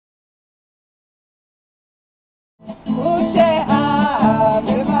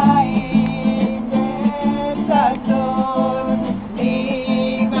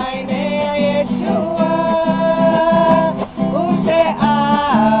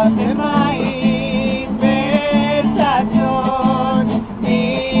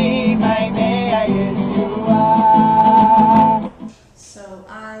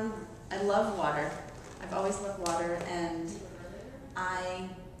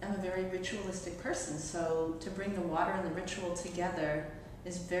am a very ritualistic person, so to bring the water and the ritual together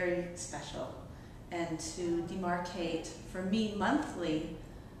is very special. And to demarcate, for me, monthly,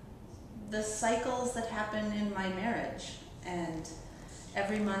 the cycles that happen in my marriage. And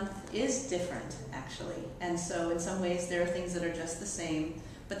every month is different, actually. And so in some ways there are things that are just the same,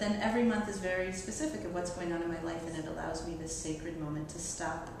 but then every month is very specific of what's going on in my life, and it allows me this sacred moment to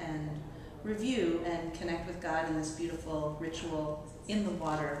stop and review and connect with God in this beautiful ritual in the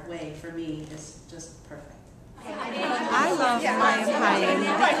water way. For me, is just perfect. I love Mayyim Hayyim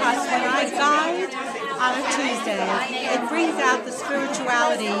because when I guide on a Tuesday, it brings out the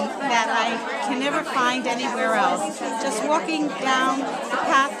spirituality that I can never find anywhere else. Just walking down the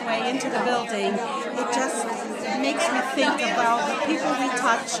pathway into the building, it just makes me think about the people we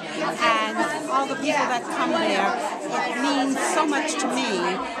touch and all the people that come there. It means so much to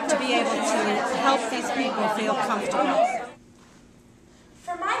me to be able to help these people feel comfortable.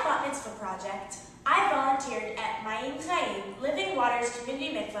 For my bat mitzvah project, I volunteered at Mayyim Hayyim Living Waters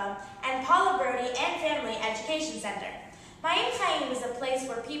Community Mikveh and Paula Brody and Family Education Center. Mayyim Hayyim is a place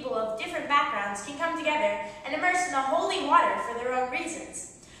where people of different backgrounds can come together and immerse in the holy water for their own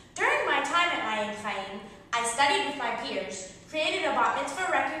reasons. During my time at Mayyim Hayyim, I studied with my peers, created a bat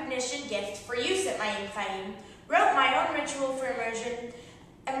mitzvah recognition gift for use at Mayyim Hayyim, wrote my own ritual for immersion,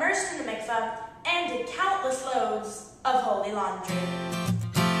 immersed in the mikveh, and did countless loads of holy laundry.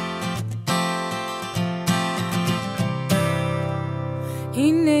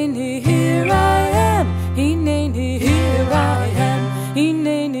 Hineni, here I am. Hineni, here I am.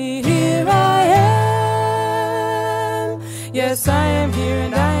 Hineni, here I am. Yes, I am here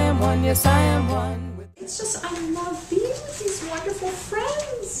and I am one. Yes, I am one. It's just, I love being with these wonderful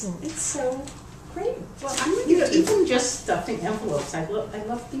friends. It's so great. Well, even just stuffing envelopes, I love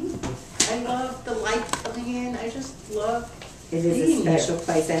being here. I love the light coming in. I just love. It is a special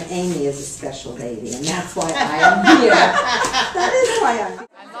place, and Amy is a special lady, and that's why I am here. That is why I'm here.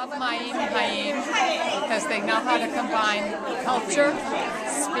 I love Mayyim Hayyim because they know how to combine culture,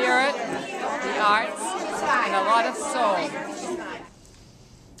 spirit, the arts, and a lot of soul.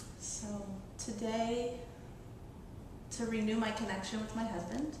 So today, to renew my connection with my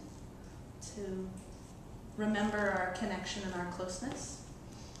husband, to remember our connection and our closeness.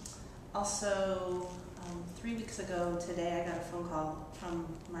 Also, 3 weeks ago today, I got a phone call from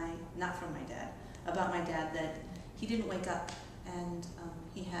not from my dad, about my dad, that he didn't wake up, and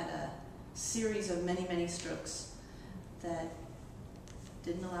he had a series of many, many strokes that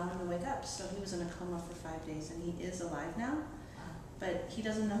didn't allow him to wake up. So he was in a coma for 5 days, and he is alive now, but he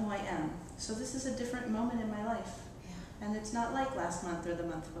doesn't know who I am. So this is a different moment in my life, and it's not like last month or the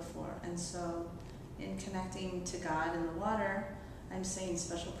month before. And so in connecting to God in the water, I'm saying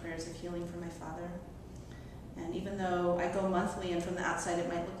special prayers of healing for my father. And even though I go monthly, and from the outside it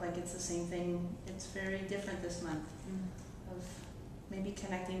might look like it's the same thing, it's very different this month. Of maybe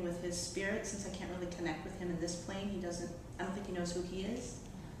connecting with his spirit, since I can't really connect with him in this plane. I don't think he knows who he is.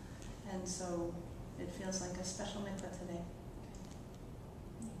 And so it feels like a special mikveh today.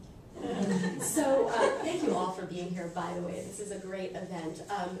 So thank you all for being here, by the way. This is a great event.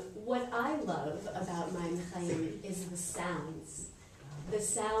 What I love about Mayyim Hayyim is the sounds. The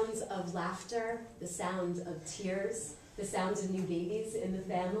sounds of laughter, the sounds of tears, the sounds of new babies in the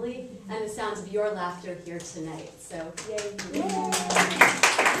family, and the sounds of your laughter here tonight. So, yay!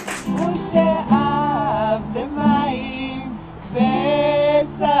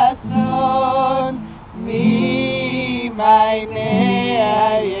 Me, my name.